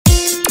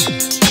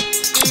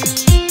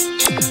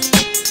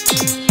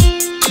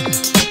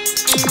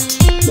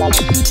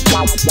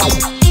Great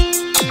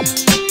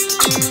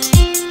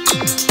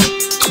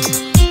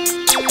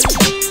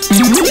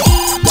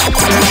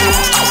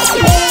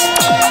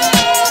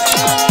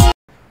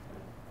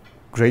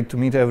to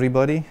meet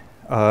everybody.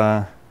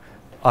 I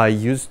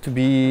used to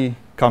be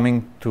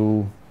coming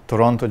to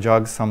Toronto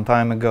Jugs some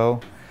time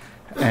ago,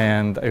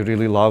 and I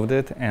really loved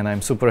it, and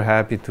I'm super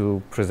happy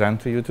to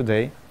present to you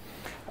today.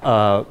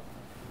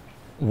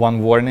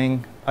 One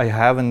warning, I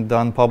haven't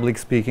done public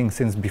speaking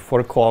since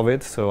before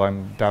COVID, so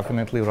I'm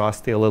definitely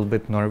rusty, a little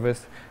bit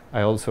nervous.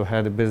 I also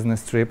had a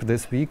business trip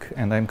this week,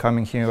 and I'm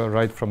coming here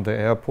right from the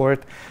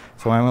airport,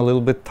 so I'm a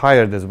little bit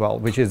tired as well,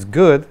 which is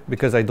good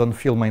because I don't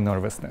feel my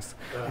nervousness.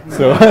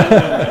 So,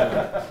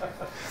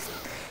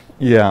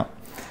 yeah.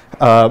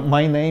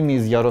 My name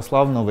is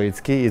Yaroslav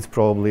Novytskyy. It's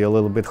probably a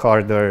little bit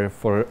harder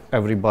for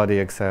everybody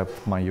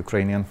except my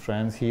Ukrainian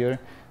friends here.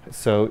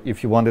 So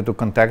if you wanted to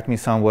contact me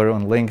somewhere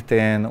on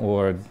LinkedIn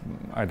or,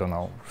 I don't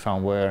know,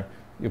 somewhere,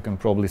 you can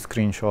probably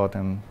screenshot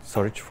and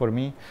search for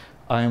me.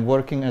 I'm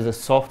working as a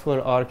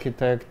software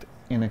architect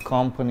in a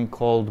company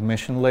called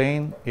Mission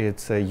Lane.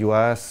 It's a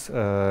US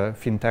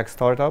fintech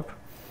startup.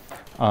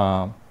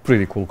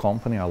 Pretty cool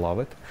company, I love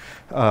it.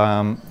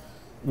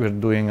 We're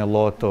doing a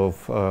lot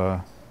of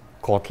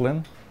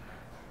Kotlin.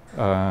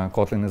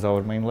 Kotlin is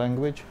our main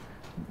language,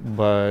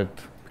 but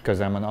because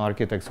I'm an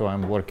architect, so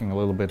I'm working a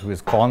little bit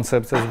with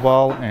concepts as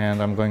well,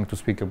 and I'm going to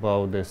speak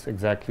about this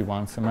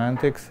Exactly-Once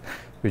Semantics,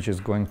 which is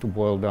going to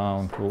boil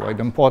down to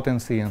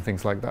idempotency and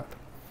things like that.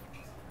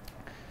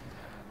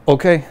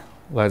 Okay,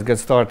 let's get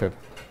started.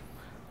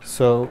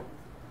 So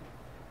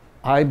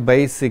I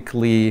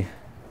basically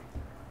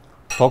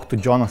talked to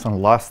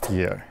Jonathan last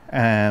year,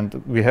 and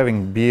we're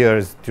having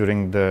beers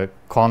during the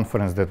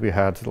conference that we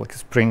had, like a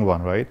spring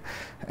one, right?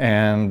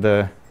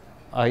 And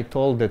I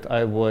told that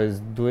I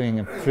was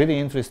doing a pretty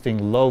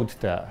interesting load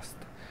test,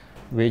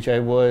 which I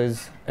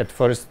was at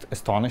first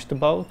astonished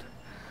about.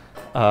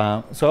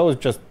 So I was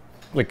just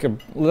like,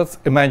 let's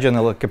imagine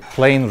like a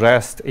plain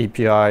REST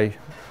API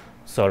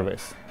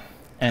service.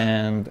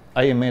 And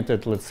I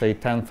emitted, let's say,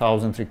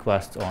 10,000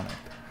 requests on it.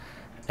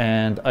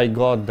 And I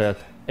got that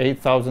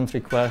 8,000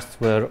 requests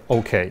were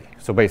okay.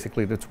 So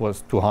basically, this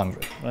was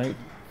 200, right?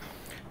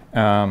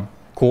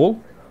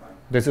 Cool.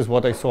 This is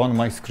what I saw on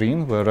my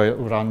screen where I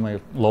ran my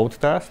load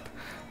test.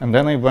 And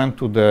then I went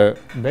to the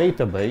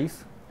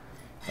database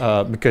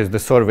because the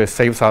service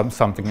saves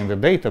something in the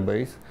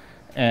database.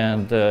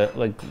 And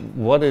like,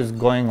 what is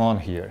going on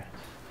here?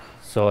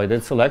 So I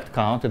did select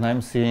count, and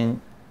I'm seeing,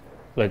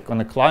 like on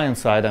the client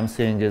side, I'm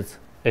seeing it's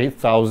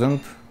 8,000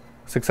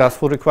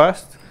 successful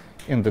requests.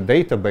 In the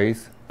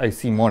database, I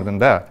see more than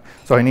that.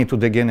 So I need to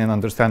dig in and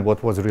understand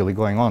what was really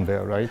going on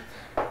there, right?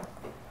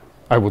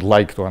 I would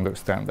like to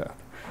understand that.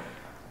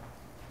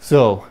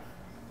 So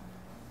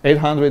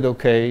 800,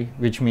 okay,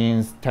 which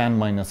means 10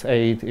 minus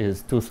 8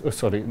 is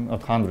sorry, not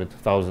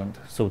 100,000.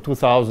 So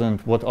 2,000,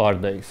 what are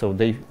they? So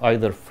they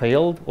either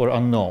failed or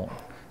unknown.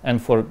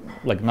 And for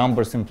like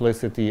number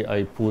simplicity,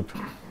 I put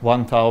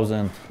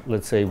 1,000,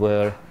 let's say,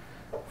 were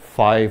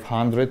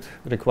 500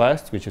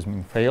 requests, which has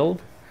been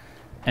failed,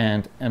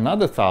 and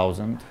another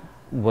 1,000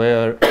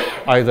 were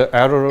either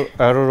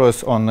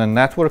errors on the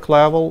network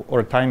level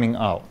or timing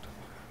out.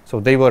 So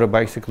they were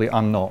basically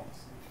unknown.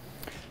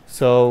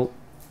 So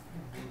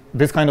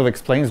this kind of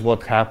explains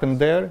what happened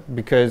there,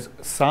 because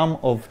some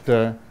of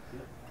the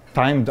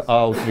timed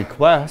out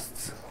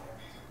requests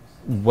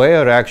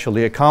were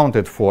actually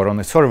accounted for on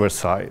the server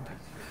side,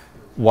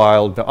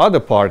 while the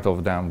other part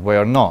of them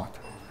were not.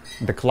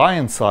 The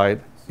client side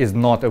is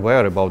not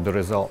aware about the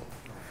result.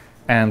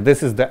 And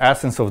this is the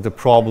essence of the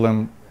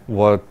problem,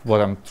 what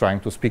I'm trying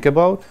to speak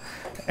about.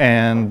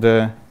 And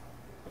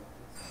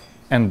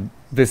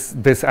this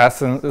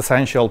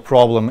essential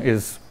problem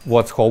is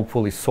what's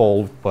hopefully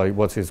solved by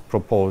what is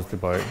proposed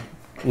by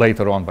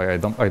later on by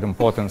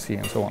idempotency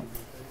and so on.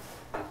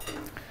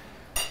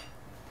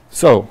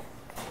 So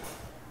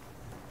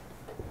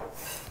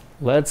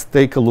let's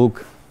take a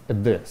look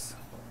at this.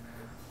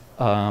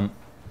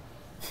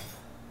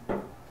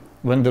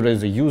 When there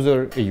is a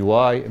user, a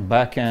UI, a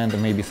backend,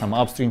 and maybe some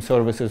upstream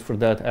services for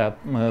that app,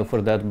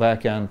 for that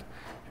backend,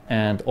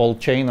 and all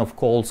chain of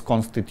calls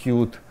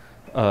constitute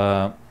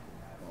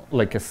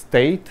like a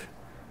state.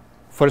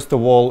 First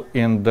of all,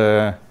 in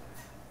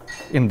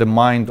the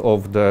mind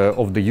of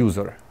the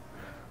user,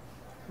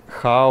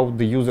 how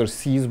the user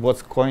sees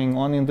what's going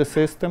on in the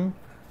system,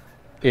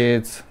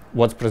 it's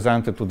what's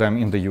presented to them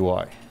in the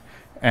UI.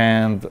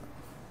 And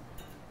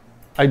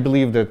I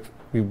believe that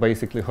we've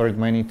basically heard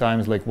many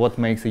times, like, what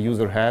makes a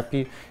user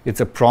happy?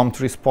 It's a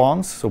prompt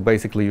response. So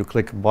basically, you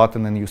click a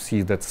button and you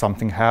see that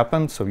something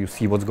happened, so you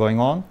see what's going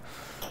on.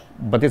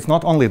 But it's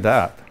not only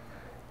that.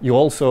 You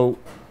also,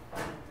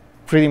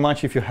 pretty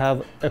much, if you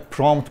have a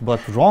prompt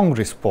but wrong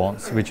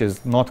response, which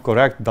is not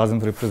correct, doesn't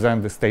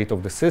represent the state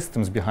of the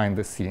systems behind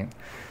the scene,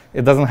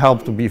 it doesn't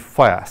help to be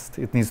fast.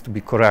 It needs to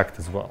be correct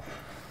as well.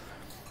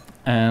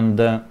 And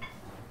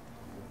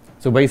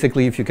so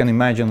basically, if you can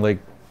imagine, like,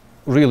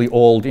 really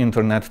old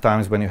internet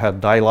times when you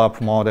had dial-up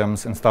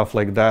modems and stuff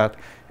like that,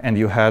 and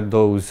you had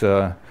those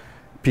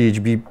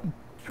PHP,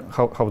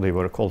 how they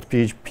were called,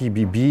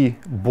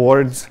 PHPBB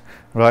boards,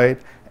 right?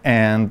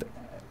 And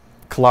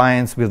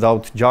clients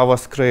without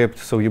JavaScript.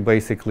 So you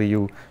basically,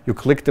 you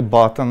clicked the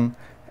button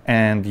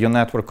and your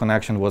network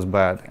connection was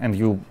bad. And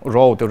you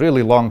wrote a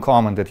really long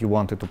comment that you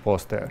wanted to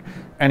post there.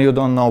 And you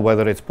don't know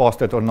whether it's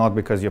posted or not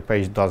because your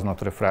page does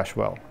not refresh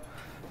well.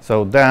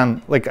 So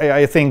then, like,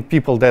 I think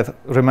people that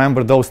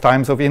remember those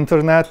times of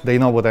internet, they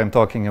know what I'm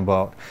talking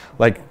about.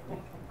 Like,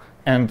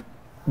 and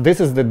this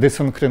is the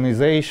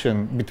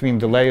desynchronization between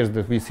the layers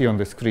that we see on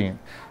the screen.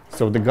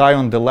 So the guy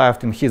on the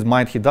left, in his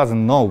mind, he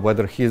doesn't know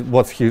whether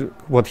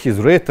what he's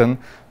written,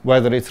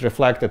 whether it's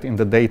reflected in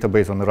the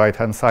database on the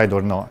right-hand side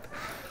or not.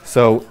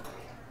 So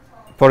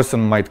person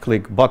might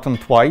click button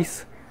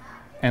twice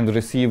and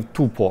receive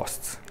 2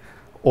 posts,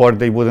 or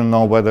they wouldn't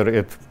know whether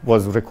it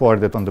was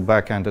recorded on the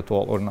back end at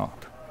all or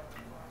not.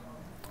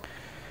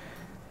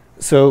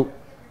 So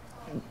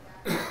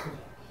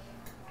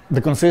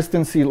the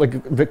consistency,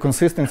 the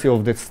consistency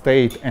of the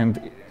state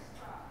and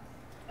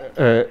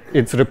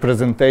its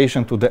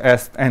representation to the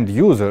end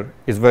user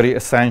is very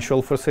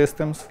essential for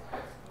systems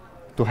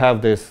to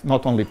have this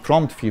not only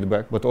prompt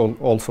feedback, but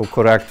also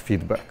correct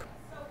feedback.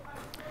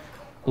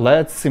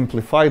 Let's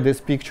simplify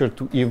this picture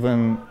to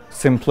even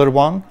simpler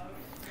one,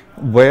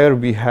 where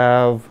we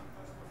have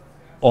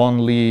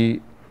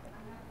only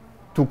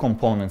 2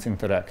 components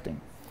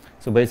interacting.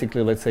 So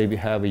basically, let's say we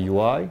have a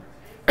UI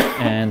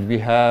and we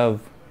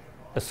have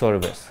a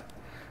service.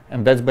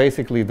 And that's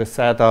basically the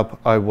setup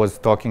I was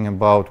talking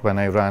about when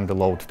I ran the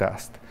load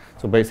test.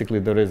 So basically,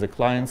 there is a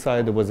client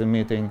side, there was a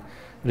meeting,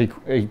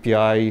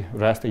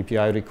 REST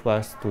API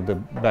request to the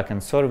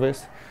backend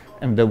service,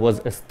 and there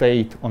was a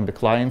state on the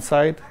client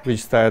side,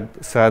 which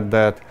said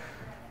that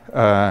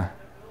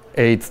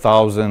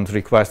 8,000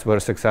 requests were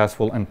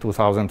successful and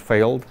 2,000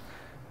 failed.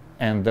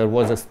 And there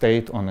was a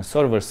state on the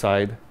server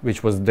side,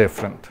 which was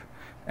different.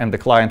 And the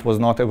client was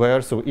not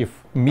aware. So if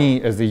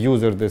me, as the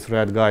user, this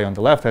red guy on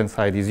the left-hand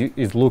side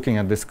is looking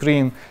at the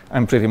screen,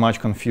 I'm pretty much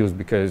confused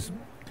because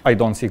I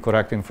don't see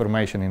correct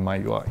information in my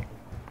UI.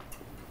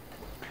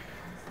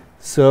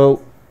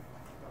 So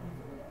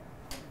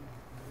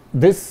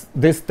this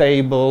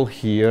table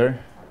here,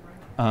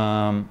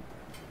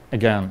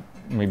 again,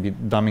 maybe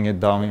dumbing it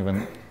down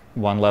even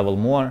one level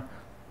more,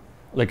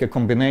 like a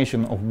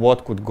combination of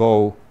what could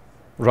go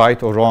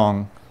right or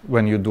wrong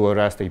when you do a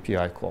REST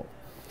API call.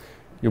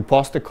 You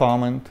post a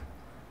comment,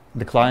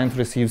 the client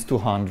receives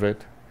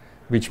 200,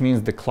 which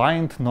means the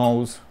client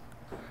knows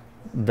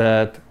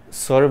that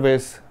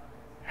service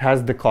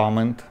has the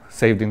comment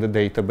saved in the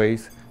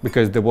database,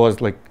 because there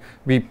was, like,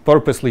 we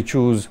purposely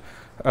choose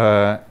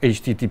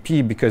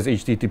HTTP because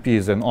HTTP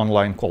is an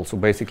online call. So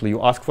basically,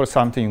 you ask for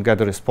something, you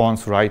get a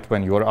response right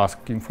when you're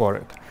asking for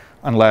it,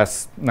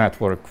 unless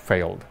network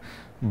failed.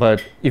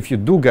 But if you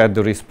do get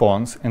the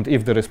response, and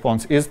if the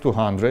response is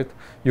 200,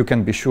 you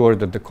can be sure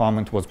that the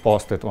comment was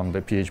posted on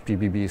the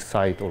PHPBB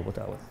site or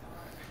whatever.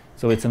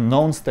 So it's a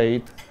known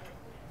state,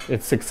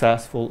 it's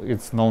successful,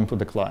 it's known to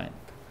the client.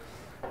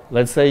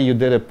 Let's say you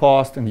did a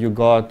post and you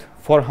got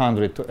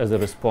 400 as a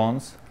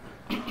response.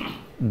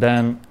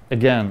 Then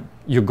again,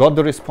 you got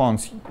the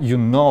response, you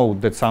know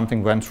that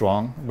something went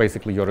wrong.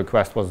 Basically, your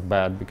request was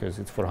bad because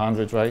it's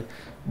 400, right?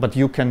 But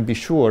you can be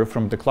sure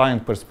from the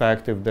client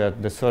perspective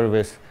that the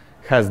service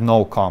has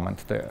no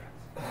comment there.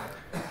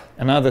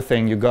 Another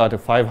thing, you got a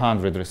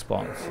 500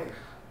 response.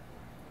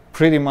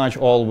 Pretty much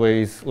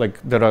always,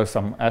 like, there are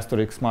some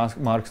asterisk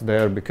marks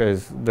there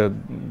because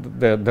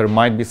there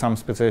might be some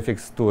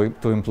specifics to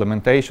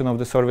implementation of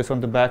the service on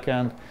the back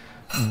end,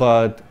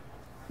 but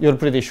you're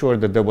pretty sure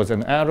that there was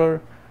an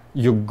error,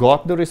 you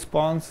got the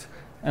response,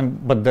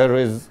 but there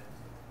is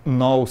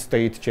no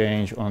state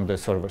change on the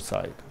server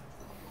side.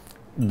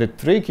 The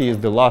trick is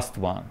the last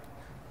one,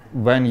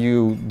 when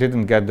you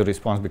didn't get the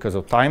response because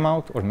of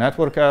timeout or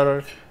network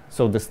error,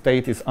 so the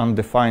state is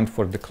undefined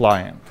for the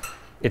client.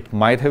 It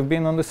might have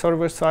been on the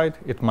server side,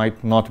 it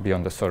might not be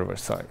on the server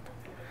side.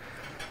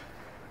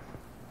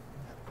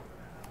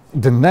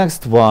 The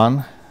next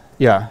one,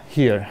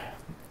 here.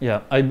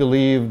 I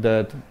believe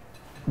that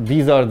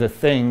these are the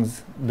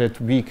things that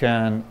we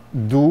can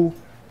do,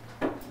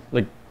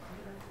 like,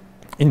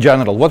 in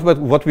general,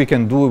 what we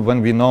can do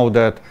when we know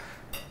that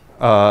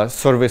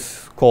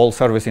service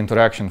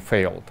interaction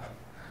failed.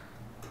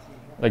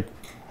 Like,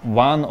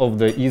 one of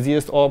the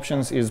easiest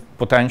options is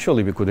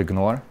potentially we could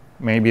ignore.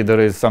 Maybe there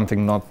is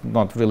something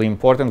not really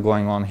important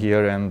going on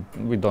here and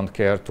we don't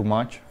care too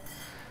much.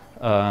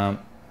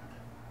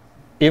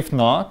 If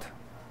not,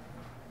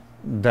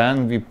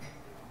 then we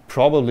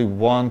probably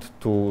want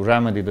to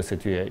remedy the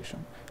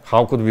situation.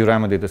 How could we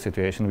remedy the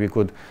situation? We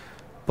could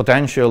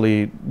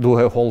potentially do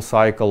a whole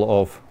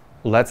cycle of,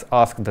 let's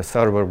ask the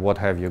server, what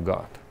have you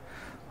got?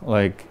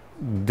 Like,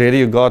 did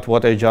you got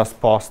what I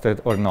just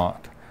posted or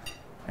not?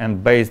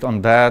 And based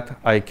on that,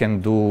 I can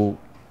do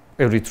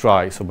a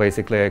retry. So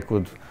basically, I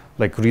could,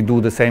 like,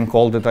 redo the same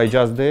call that I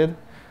just did,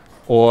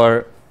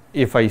 or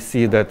if I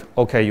see that,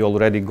 okay, you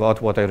already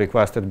got what I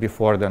requested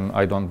before, then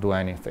I don't do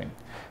anything.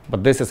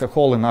 But this is a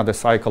whole another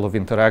cycle of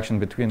interaction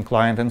between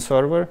client and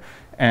server.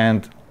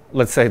 And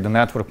let's say the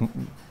network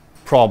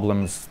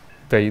problems,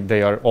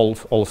 they are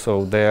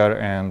also there,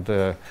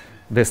 and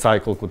this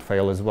cycle could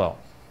fail as well.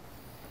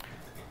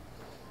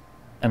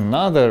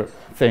 Another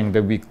thing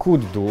that we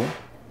could do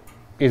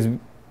is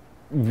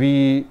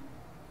we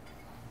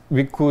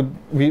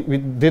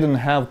didn't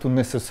have to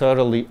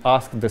necessarily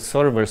ask the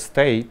server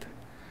state,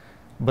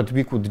 but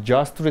we could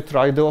just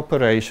retry the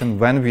operation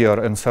when we are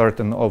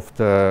uncertain of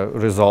the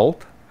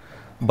result,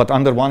 but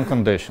under one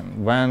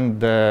condition: when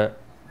the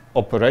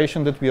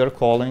operation that we are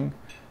calling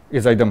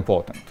is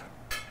idempotent.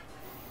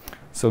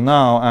 So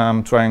now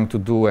I'm trying to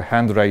do a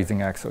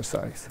hand-raising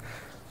exercise.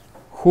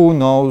 Who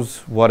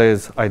knows what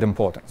is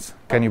idempotence?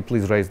 Can you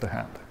please raise the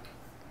hand?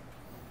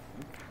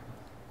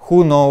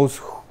 Who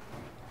knows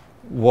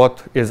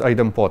what is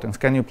idempotence?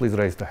 Can you please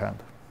raise the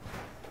hand?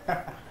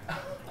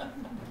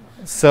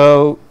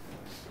 So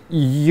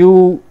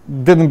you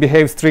didn't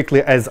behave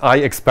strictly as I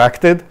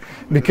expected,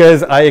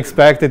 because I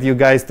expected you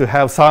guys to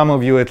have, some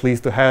of you at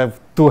least, to have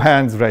 2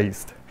 hands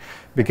raised.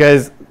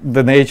 Because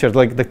the nature,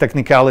 like the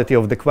technicality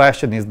of the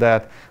question is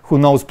that, who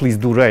knows, please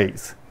do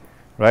raise,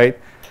 right?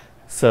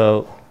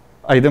 So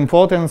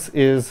idempotence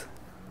is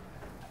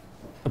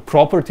a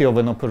property of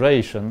an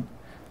operation.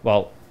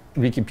 Well,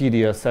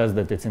 Wikipedia says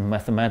that it's in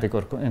mathematics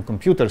or in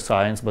computer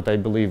science, but I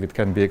believe it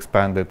can be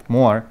expanded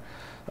more,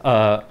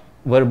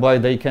 whereby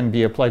they can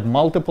be applied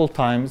multiple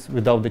times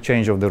without the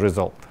change of the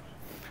result.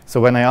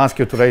 So when I ask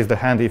you to raise the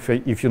hand,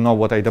 if you know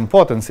what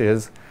idempotence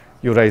is,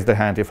 you raise the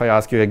hand. If I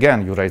ask you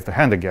again, you raise the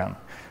hand again,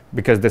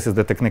 because this is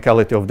the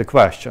technicality of the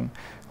question.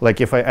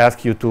 Like if I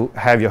ask you to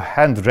have your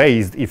hand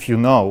raised, if you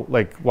know,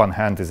 like 1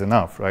 hand is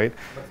enough, right?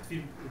 But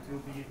it will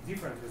be a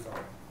different result.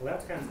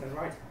 Left hand and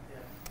right hand.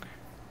 Yeah.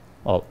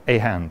 Well, a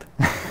hand.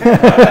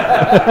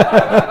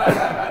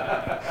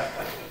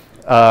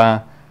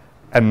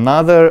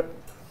 Another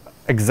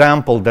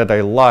example that I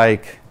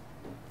like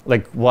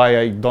why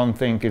I don't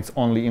think it's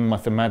only in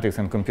mathematics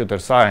and computer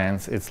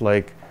science, it's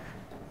like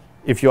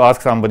if you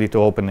ask somebody to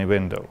open a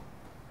window.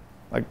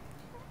 Like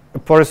a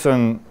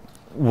person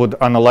would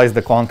analyze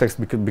the context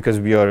because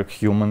we are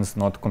humans,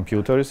 not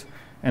computers,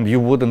 and you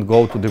wouldn't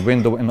go to the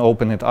window and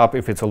open it up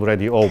if it's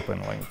already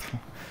open.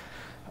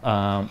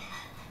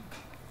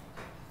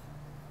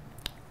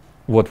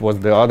 What was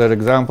the other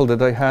example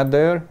that I had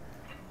there?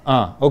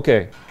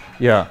 Okay,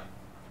 yeah.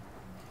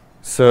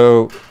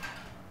 So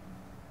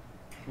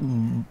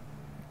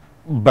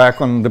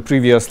back on the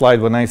previous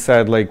slide when I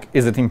said, like,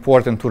 is it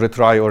important to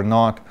retry or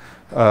not?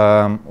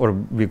 Or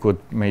we could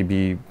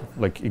maybe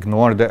like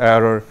ignore the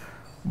error.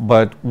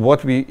 But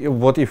what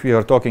if we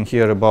are talking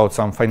here about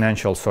some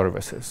financial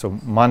services, so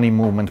money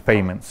movement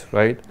payments,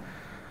 right?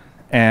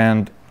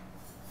 And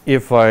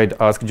if I'd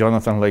ask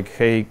Jonathan, like,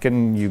 hey,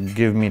 can you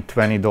give me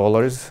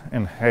 $20?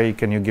 And hey,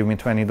 can you give me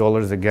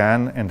 $20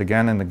 again and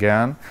again and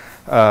again?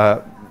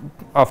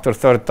 After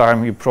 3rd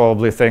time, you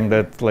probably think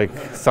that like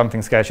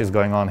something sketchy is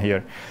going on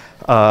here.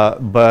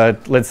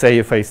 But let's say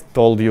if I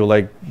told you,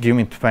 like, give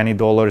me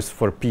 $20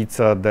 for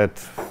pizza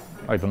that,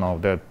 I don't know,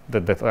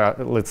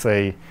 that let's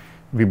say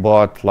we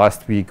bought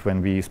last week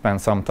when we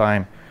spent some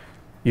time,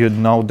 you'd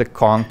know the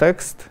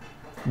context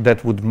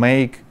that would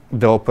make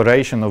the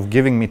operation of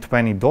giving me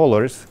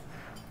 $20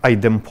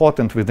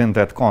 idempotent within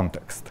that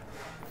context.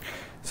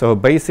 So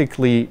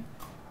basically,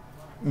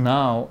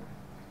 now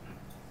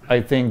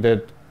I think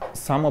that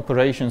some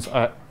operations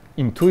are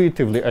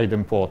intuitively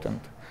idempotent,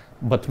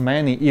 but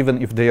many, even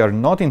if they are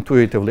not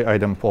intuitively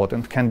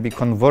idempotent, can be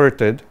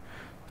converted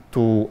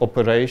to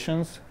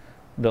operations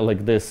that,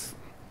 like this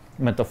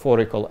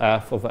metaphorical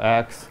f of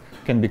x,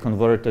 can be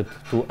converted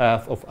to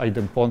f of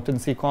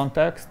idempotency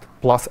context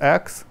plus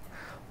x.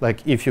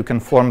 Like if you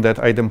can form that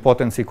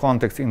idempotency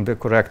context in the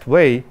correct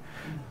way,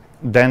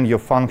 then your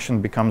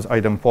function becomes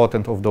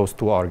idempotent of those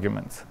 2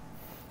 arguments.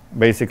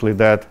 Basically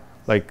that,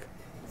 like,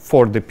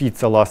 for the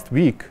pizza last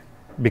week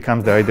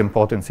becomes the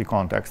idempotency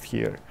context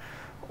here.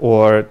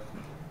 Or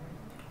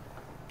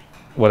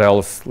what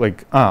else?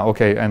 Like,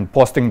 okay, and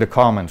posting the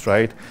comments,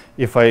 right?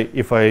 If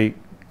I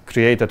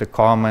created a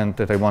comment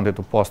that I wanted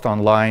to post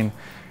online,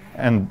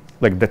 and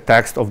like the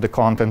text of the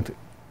content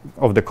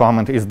of the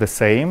comment is the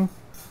same,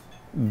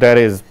 that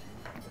is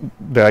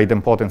the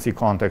idempotency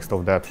context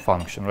of that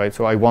function, right?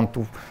 So I want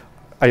to,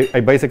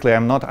 I basically,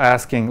 I'm not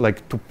asking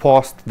like to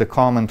post the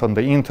comment on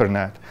the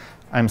internet.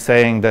 I'm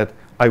saying that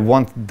I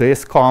want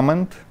this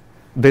comment,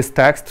 this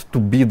text, to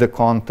be the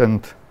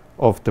content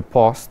of the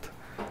post,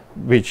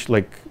 which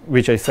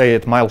I say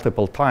it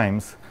multiple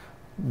times,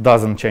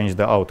 doesn't change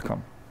the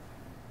outcome.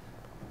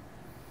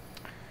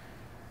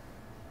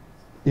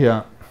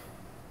 Yeah.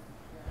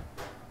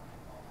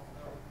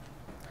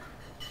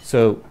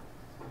 So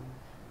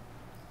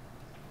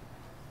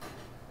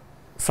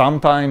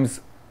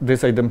sometimes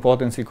this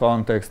idempotency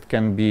context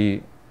can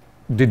be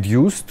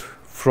deduced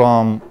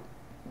from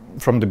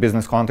the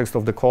business context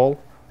of the call.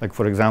 Like,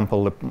 for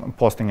example,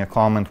 posting a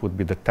comment would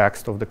be the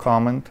text of the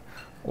comment,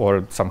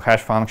 or some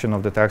hash function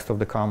of the text of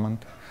the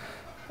comment.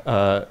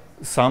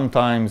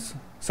 Sometimes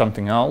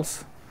something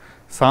else.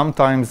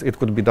 Sometimes it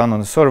could be done on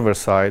the server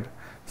side.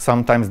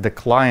 Sometimes the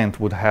client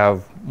would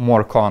have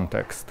more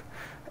context,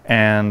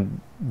 and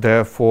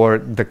therefore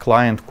the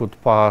client could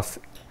pass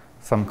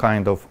some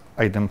kind of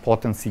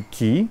idempotency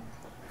key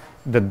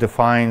that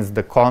defines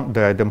the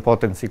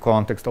idempotency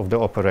context of the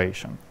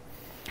operation.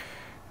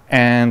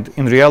 And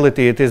in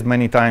reality, it is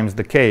many times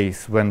the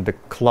case when the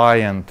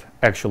client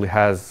actually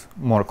has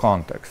more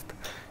context.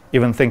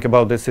 Even think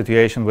about this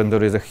situation when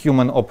there is a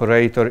human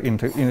operator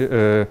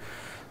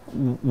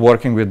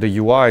working with the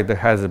UI that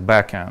has a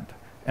backend,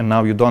 and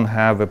now you don't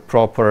have a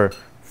proper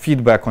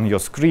feedback on your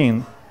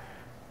screen,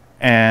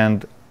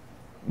 and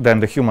then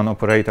the human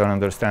operator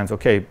understands,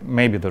 okay,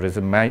 maybe there is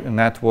a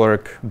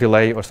network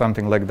delay or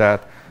something like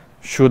that.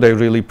 Should I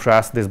really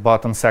press this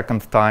button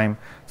second time?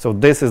 So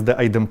this is the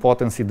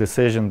idempotency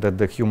decision that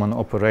the human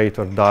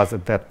operator does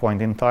at that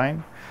point in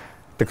time.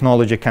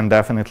 Technology can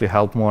definitely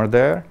help more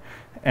there.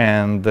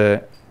 And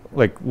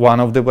like one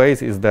of the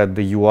ways is that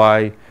the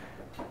UI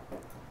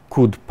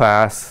could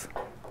pass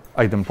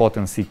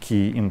idempotency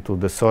key into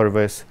the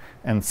service,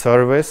 and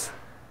service,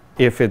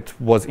 if it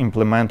was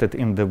implemented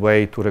in the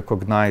way to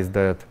recognize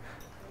that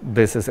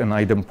this is an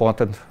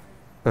idempotent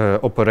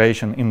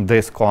operation in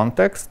this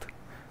context,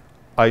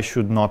 I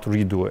should not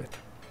redo it.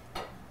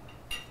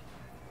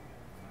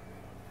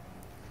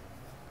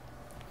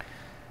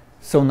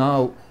 So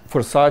now,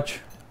 for such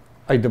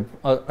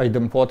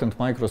idempotent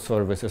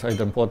microservices,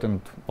 idempotent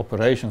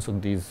operations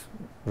on these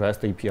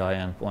REST API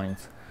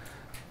endpoints,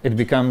 it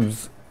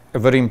becomes a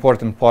very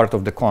important part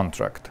of the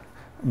contract,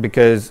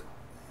 because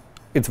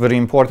it's very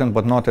important,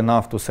 but not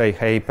enough to say,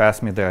 hey,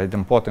 pass me the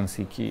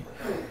idempotency key.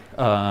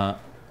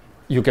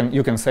 You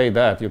can say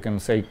that. You can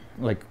say,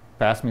 like,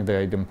 pass me the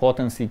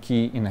idempotency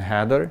key in a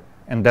header,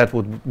 and that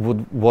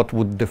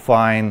would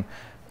define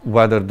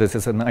whether this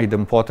is an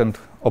idempotent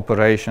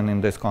operation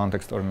in this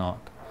context or not.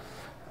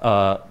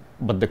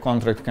 But the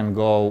contract can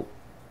go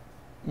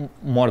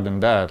more than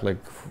that.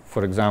 Like,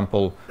 for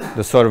example,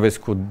 the service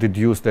could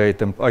deduce the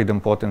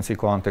idempotency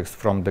context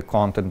from the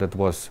content that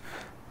was,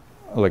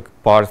 like,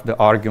 the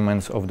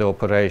arguments of the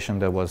operation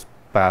that was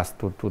passed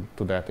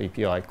to that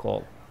API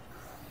call.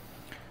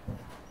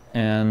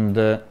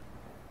 And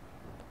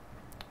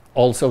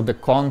also the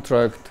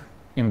contract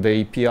in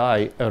the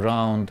API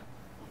around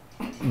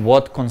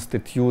what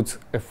constitutes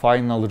a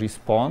final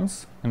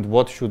response and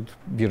what should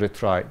be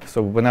retried.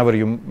 So whenever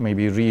you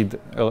maybe read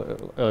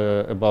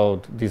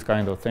about these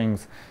kind of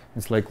things,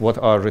 it's like, what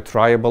are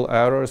retriable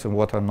errors and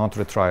what are not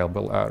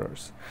retriable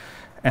errors.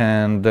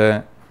 And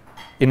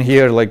in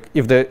here, like,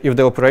 if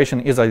the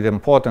operation is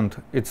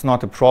idempotent, it's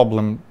not a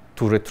problem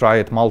to retry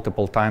it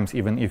multiple times,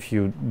 even if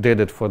you did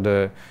it with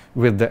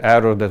the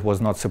error that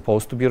was not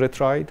supposed to be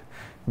retried,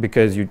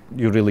 because you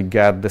really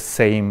get the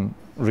same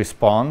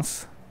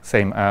response,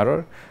 same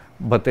error,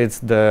 but it's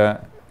the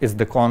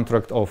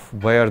contract of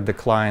where the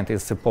client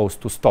is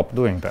supposed to stop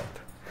doing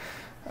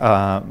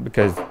that,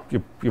 because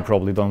you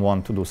probably don't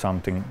want to do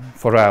something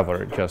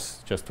forever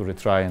just to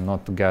retry and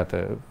not to get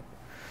a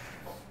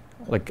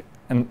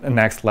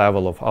next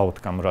level of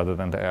outcome rather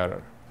than the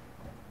error.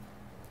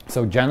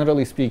 So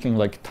generally speaking,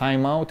 like,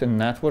 timeout and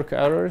network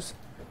errors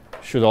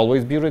should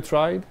always be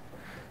retried.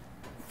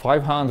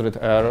 500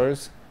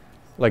 errors,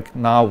 like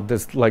now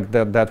this, like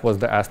that was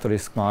the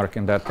asterisk mark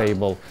in that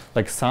table.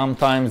 Like,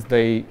 sometimes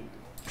they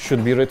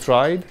should be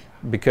retried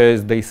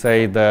because they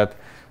say that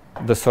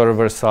the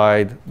server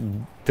side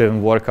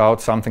didn't work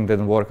out, something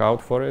didn't work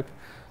out for it.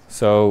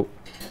 So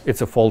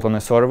it's a fault on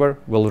a server,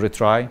 we'll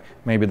retry.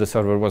 Maybe the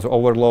server was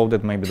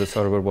overloaded, maybe the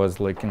server was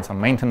like in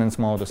some maintenance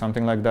mode or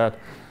something like that.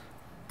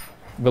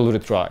 We'll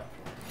retry.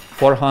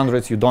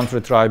 400s you don't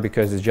retry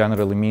because it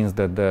generally means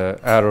that the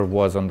error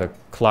was on the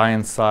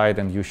client side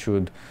and you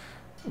should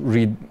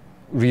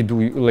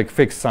redo, like,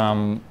 fix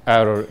some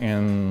error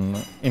in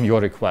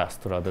your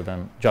request rather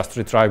than just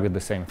retry with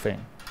the same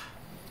thing.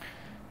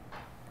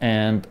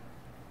 And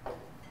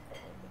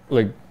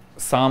like,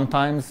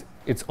 sometimes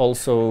it's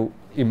also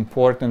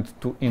important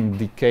to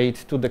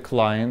indicate to the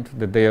client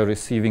that they are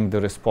receiving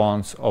the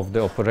response of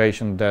the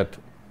operation that,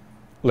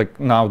 like,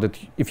 now that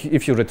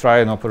if you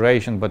retry an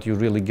operation but you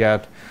really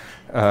get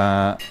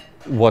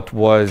what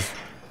was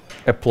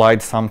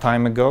applied some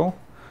time ago,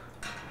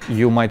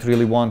 you might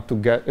really want to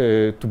get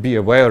to be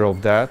aware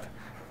of that,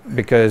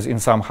 because in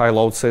some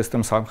high-load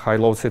systems, some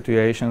high-load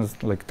situations,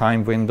 like,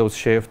 time windows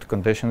shift,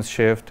 conditions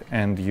shift,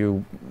 and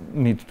you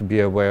need to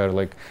be aware,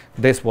 like,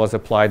 this was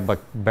applied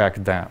back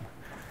then,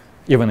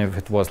 even if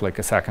it was like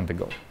a second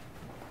ago.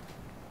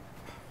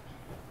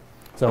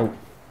 So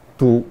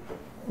to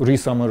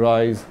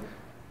re-summarize,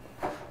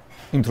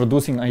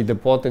 introducing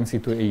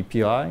idempotency to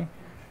API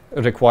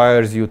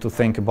requires you to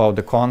think about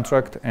the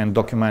contract and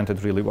document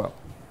it really well.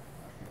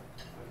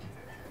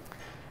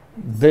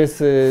 This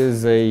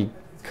is a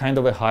kind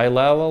of a high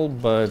level,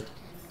 but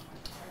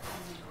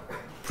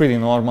pretty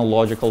normal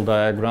logical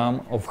diagram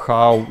of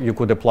how you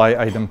could apply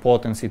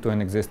idempotency to an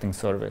existing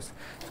service.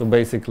 So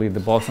basically, the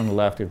box on the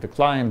left is the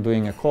client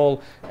doing a call,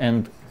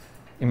 and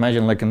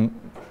imagine like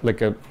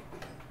a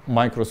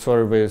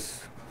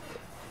microservice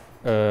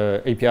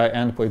API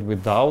endpoint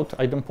without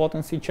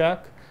idempotency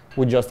check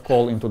would just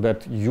call into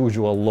that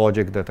usual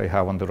logic that I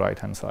have on the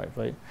right-hand side,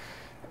 right?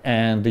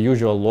 And the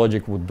usual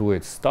logic would do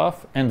its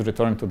stuff and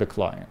return to the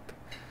client.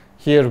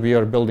 Here we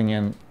are building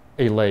in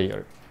a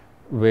layer,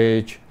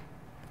 which,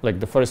 like,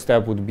 the first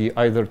step would be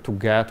either to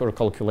get or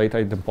calculate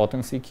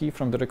idempotency key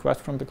from the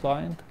request from the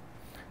client,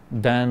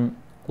 then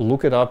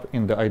look it up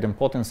in the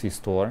idempotency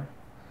store.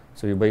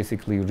 So you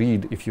basically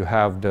read if you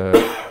have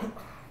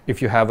if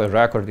you have a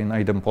record in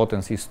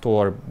idempotency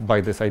store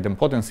by this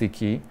idempotency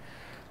key,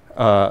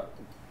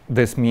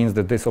 this means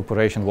that this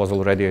operation was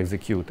already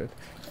executed.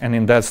 And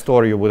in that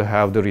store, you would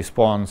have the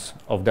response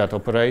of that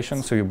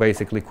operation. So you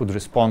basically could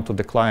respond to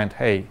the client,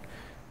 hey,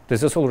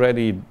 this is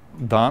already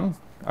done.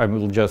 I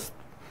will just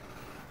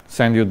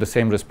send you the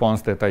same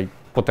response that I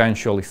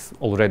potentially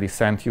already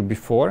sent you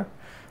before.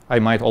 I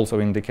might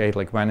also indicate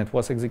like when it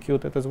was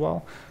executed as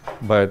well.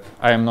 But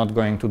I am not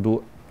going to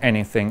do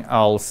anything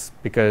else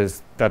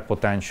because that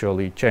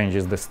potentially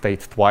changes the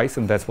state twice,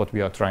 and that's what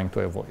we are trying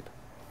to avoid.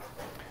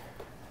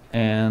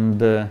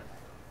 And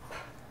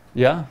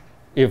yeah,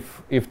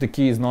 if the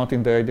key is not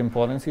in the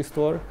idempotency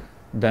store,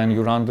 then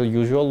you run the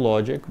usual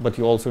logic, but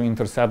you also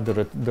intercept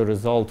the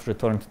result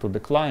returned to the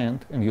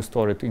client, and you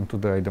store it into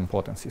the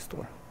idempotency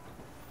store.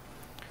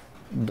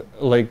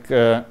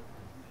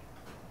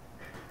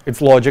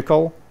 It's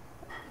logical.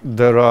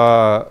 There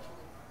are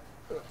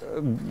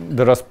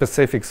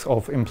specifics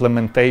of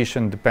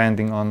implementation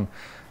depending on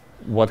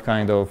what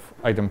kind of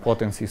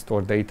idempotency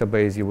store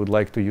database you would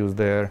like to use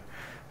there.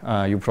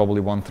 You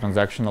probably want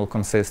transactional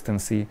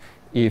consistency.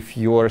 If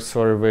your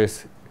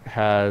service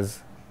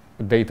has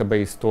a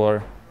database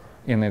store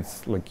in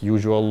its like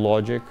usual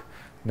logic,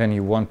 then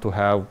you want to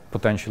have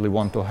potentially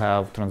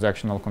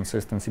transactional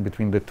consistency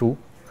between the two.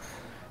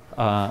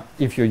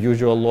 If your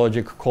usual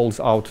logic calls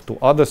out to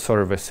other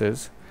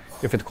services,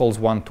 if it calls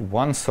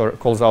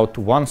out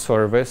to one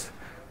service,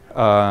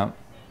 that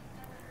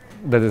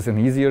is an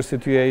easier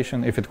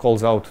situation. If it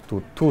calls out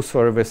to two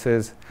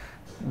services,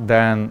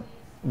 then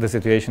the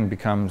situation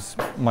becomes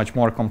much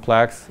more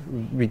complex.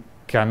 We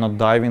cannot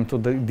dive into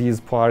these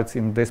parts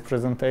in this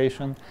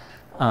presentation.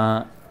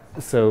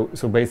 So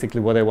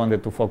basically what I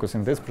wanted to focus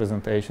in this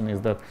presentation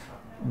is that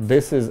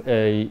this is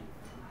a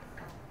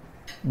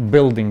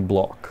building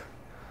block.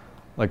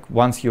 Like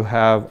once you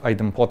have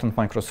idempotent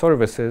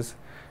microservices,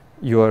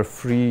 you are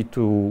free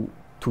to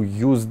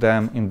use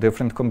them in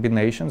different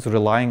combinations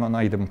relying on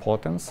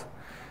idempotence,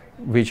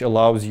 which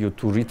allows you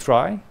to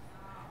retry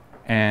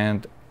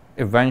and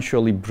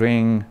eventually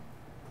bring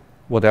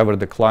whatever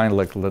the client,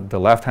 like the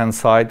left-hand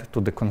side, to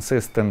the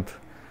consistent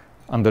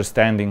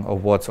understanding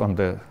of what's on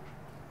the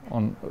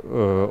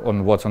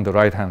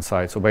right-hand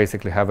side. So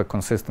basically have a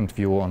consistent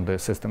view on the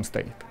system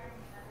state.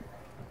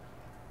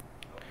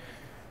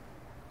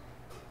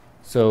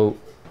 So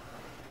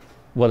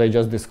what I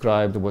just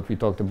described, what we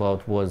talked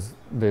about, was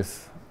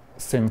this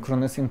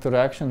synchronous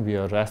interaction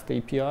via REST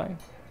API.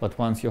 But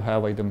once you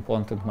have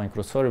idempotent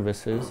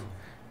microservices,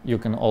 you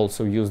can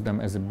also use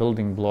them as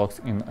building blocks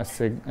in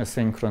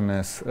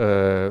asynchronous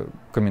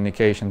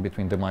communication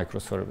between the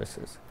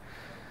microservices.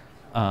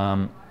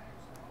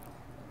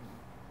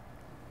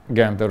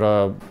 Again, there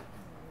are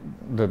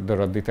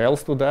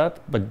details to that,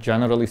 but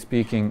generally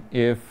speaking,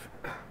 if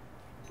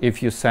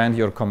you send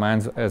your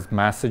commands as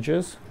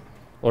messages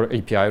or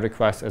API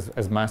requests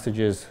as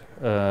messages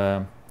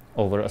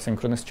over a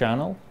synchronous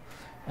channel,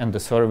 and the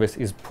service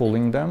is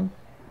pulling them,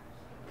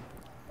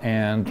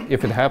 and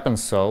if it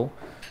happens so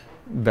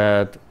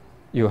that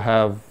you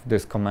have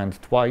this command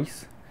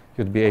twice,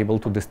 you'd be able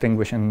to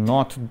distinguish and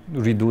not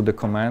redo the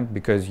command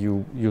because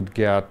you'd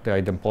get the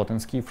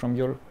idempotence key from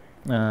your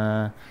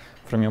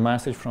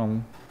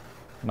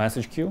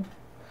message queue,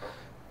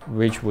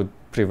 which would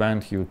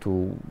prevent you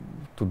to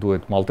do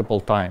it multiple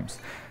times.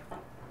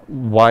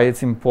 Why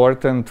it's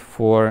important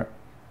for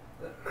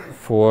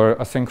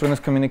asynchronous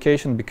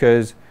communication?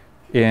 Because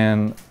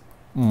in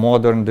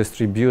modern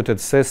distributed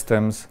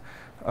systems,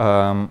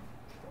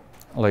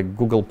 like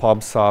Google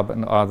PubSub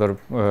and other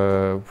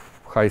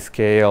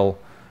high-scale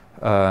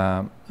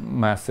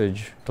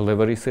message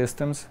delivery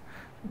systems,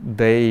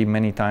 they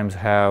many times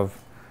have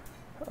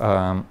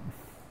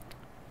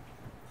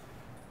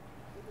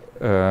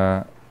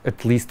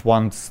at least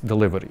once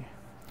delivery,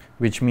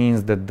 which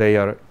means that they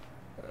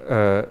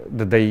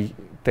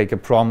take a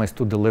promise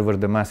to deliver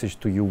the message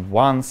to you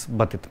once,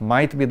 but it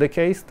might be the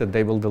case that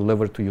they will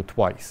deliver to you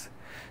twice.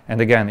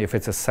 And again, if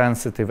it's a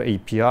sensitive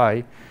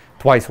API,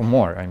 twice or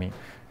more, I mean,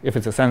 if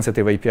it's a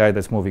sensitive API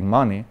that's moving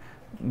money,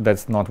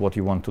 that's not what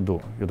you want to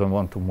do. You don't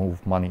want to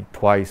move money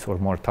twice or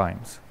more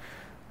times.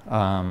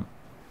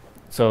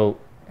 So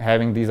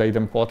having these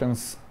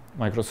idempotence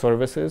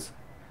microservices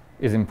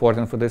is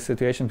important for this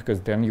situation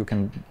because then you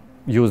can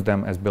use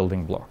them as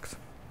building blocks.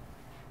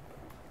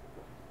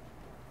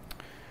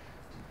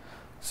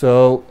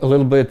 So a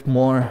little bit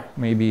more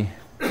maybe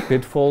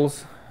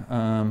pitfalls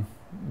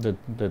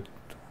that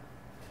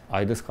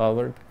I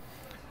discovered.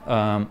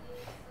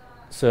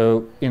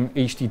 So in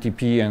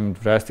HTTP,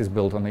 and REST is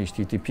built on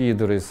HTTP,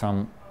 there is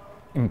some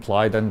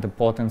implied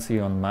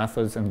idempotency on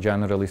methods, and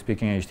generally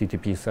speaking,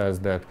 HTTP says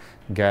that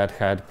get,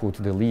 head,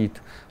 put, delete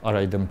are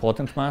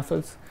idempotent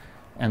methods,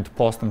 and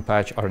post and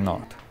patch are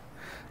not.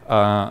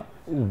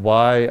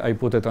 Why I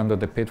put it under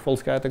the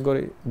pitfalls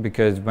category?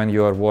 Because when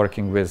you are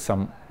working with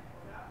some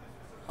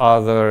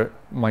other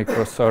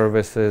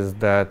microservices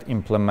that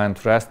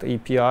implement REST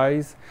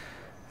APIs,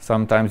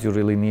 sometimes you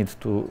really need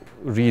to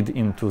read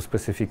into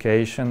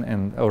specification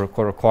and or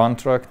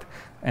contract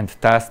and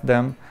test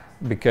them,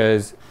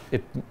 because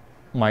it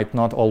might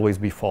not always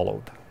be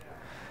followed.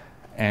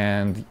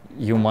 And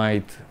you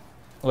might,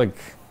 like,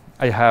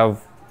 I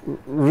have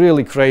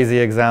really crazy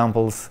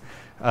examples.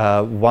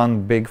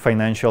 One big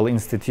financial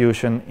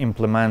institution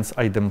implements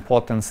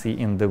idempotency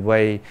in the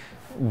way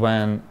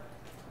when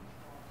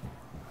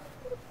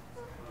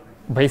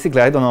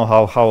basically, I don't know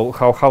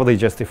how they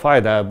justify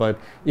that, but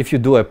if you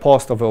do a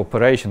post of an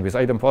operation with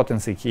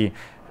idempotency key,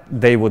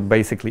 they would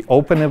basically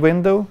open a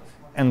window,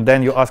 and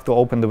then you ask to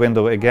open the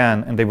window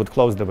again, and they would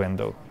close the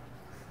window.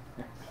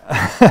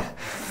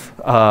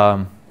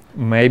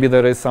 Maybe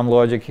there is some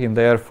logic in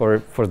there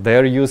for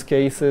their use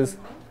cases.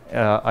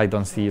 I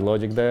don't see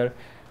logic there,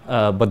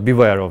 but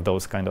beware of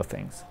those kind of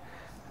things.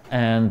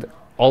 And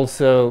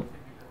also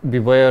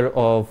beware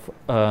of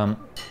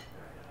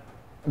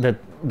that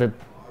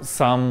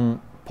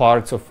some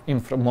parts of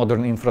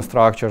modern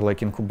infrastructure,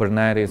 like in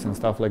Kubernetes and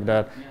stuff like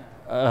that,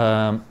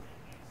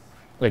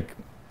 like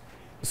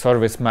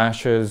service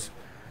meshes,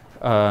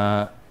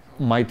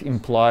 might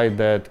imply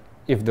that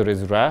if there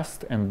is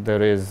REST and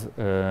there is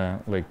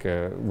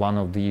one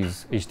of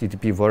these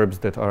HTTP verbs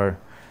that are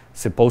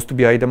supposed to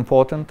be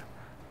idempotent,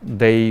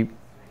 they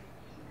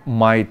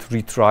might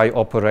retry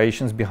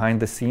operations behind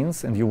the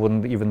scenes, and you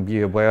wouldn't even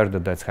be aware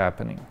that that's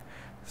happening.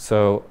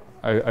 So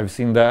I've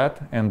seen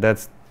that, and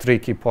that's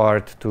tricky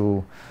part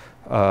to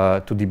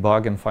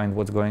debug and find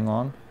what's going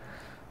on.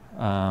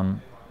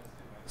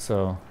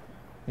 So,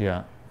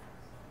 yeah.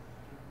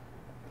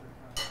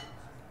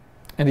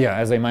 And yeah,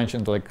 as I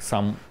mentioned, like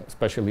some,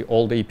 especially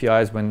old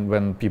APIs,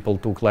 when people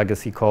took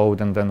legacy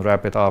code and then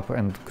wrap it up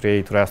and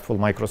create RESTful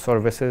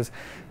microservices,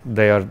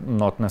 they are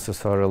not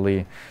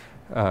necessarily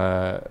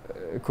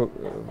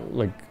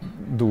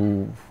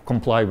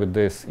comply with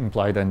this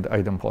implied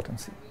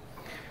idempotency.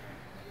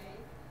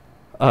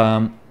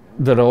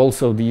 There are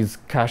also these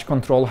cache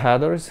control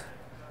headers,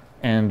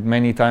 and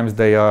many times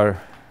they are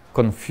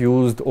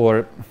confused,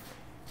 or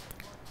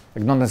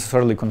like not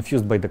necessarily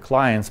confused by the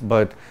clients,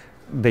 but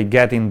they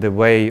get in the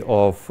way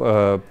of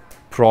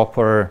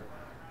proper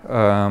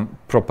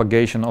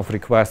propagation of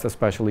requests,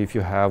 especially if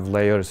you have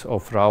layers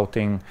of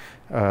routing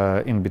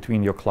in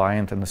between your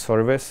client and the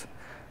service.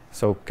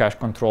 So cache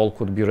control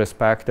could be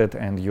respected,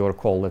 and your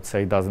call, let's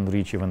say, doesn't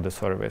reach even the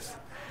service.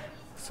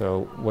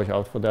 So watch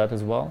out for that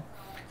as well.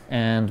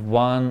 And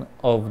one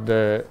of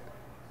the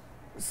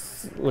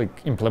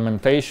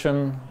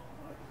implementation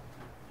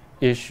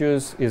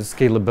issues is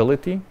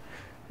scalability,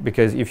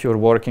 because if you're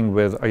working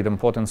with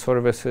idempotent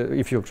services,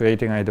 if you're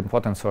creating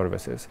idempotent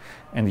services,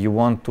 and you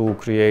want to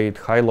create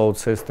high-load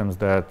systems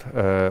that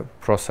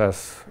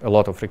process a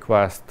lot of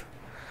requests,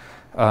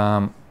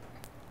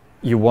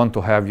 you want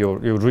to have you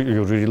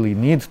really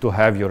need to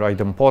have your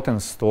idempotent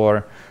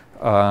store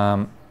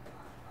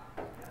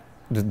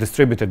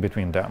distributed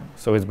between them.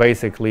 So it's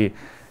basically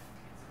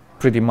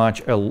pretty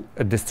much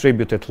a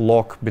distributed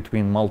lock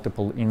between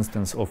multiple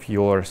instances of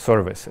your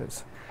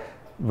services,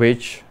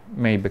 which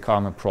may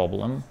become a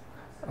problem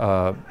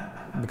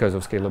because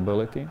of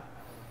scalability.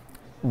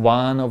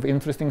 One of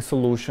interesting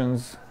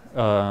solutions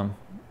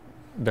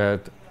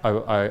that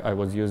I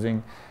was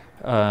using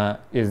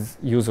is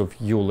use of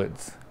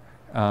ULIDs.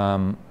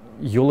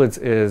 ULIDs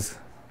is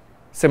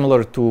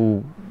similar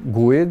to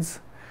GUIDs.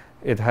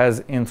 It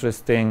has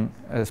interesting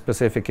by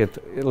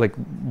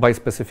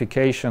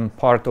specification,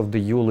 part of the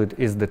ULID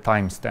is the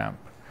timestamp.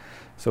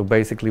 So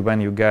basically,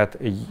 when you get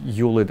a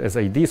ULID as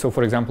ID, so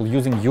for example,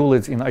 using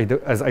ULIDs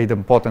as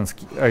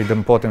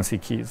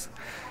idempotency keys.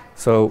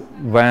 So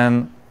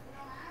when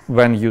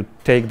you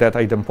take that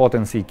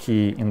idempotency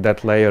key in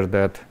that layer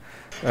that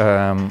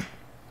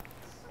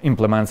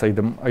implements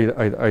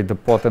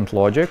idempotent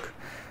logic,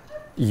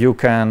 you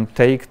can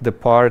take the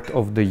part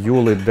of the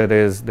ULID that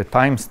is the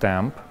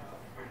timestamp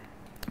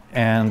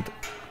and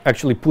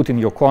actually put in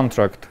your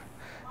contract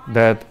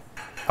that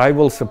I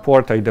will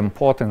support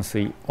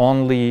idempotency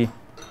only,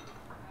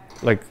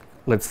 like,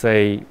 let's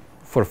say,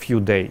 for a few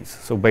days.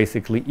 So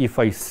basically, if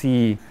I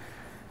see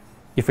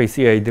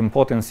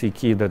idempotency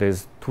key that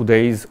is 2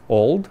 days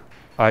old,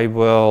 I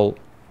will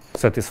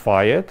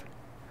satisfy it.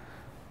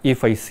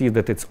 If I see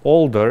that it's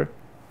older,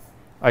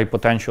 I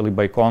potentially,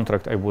 by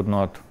contract, I would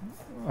not.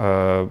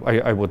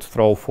 I would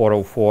throw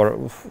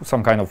 404,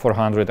 some kind of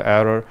 400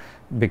 error,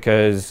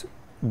 because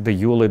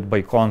the ULIT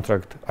by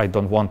contract, I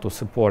don't want to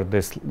support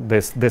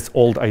this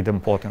old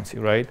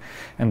idempotency, right?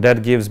 And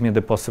that gives me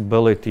the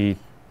possibility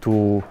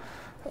to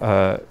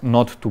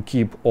not to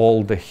keep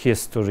all the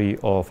history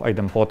of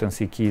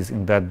idempotency keys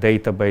in that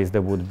database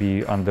that would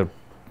be under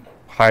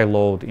high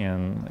load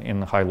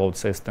in high load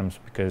systems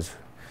because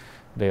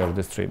they are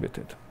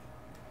distributed.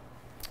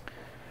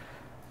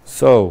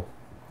 So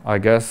I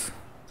guess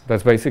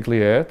that's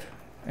basically it.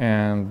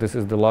 And this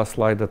is the last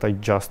slide that I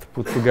just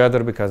put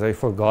together because I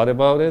forgot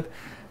about it.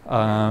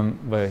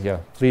 But yeah,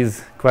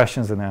 please,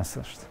 questions and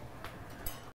answers.